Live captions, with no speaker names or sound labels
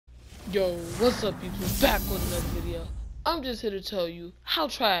Yo, what's up YouTube? Back with another video. I'm just here to tell you how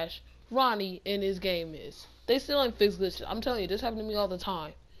trash Ronnie in his game is. They still ain't fixed glitches. I'm telling you, this happens to me all the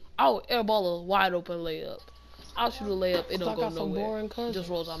time. I'll airball a wide open layup. I'll shoot a layup, it don't go nowhere. It just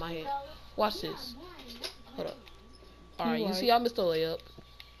rolls out my hand. Watch this. Hold up. Alright, you see I missed a layup.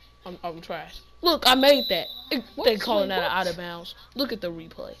 I'm trash. Look, I made that. They calling that out of bounds. Look at the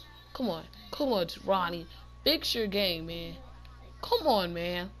replay. Come on, Ronnie. Fix your game, man. Come on,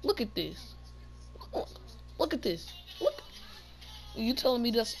 man. Look at this. Look at this. Look. You telling me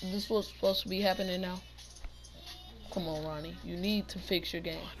this was supposed to be happening now? Come on, Ronnie. You need to fix your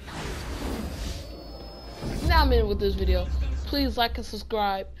game. Now I'm in with this video. Please like and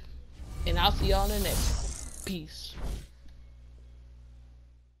subscribe. And I'll see y'all in the next one. Peace.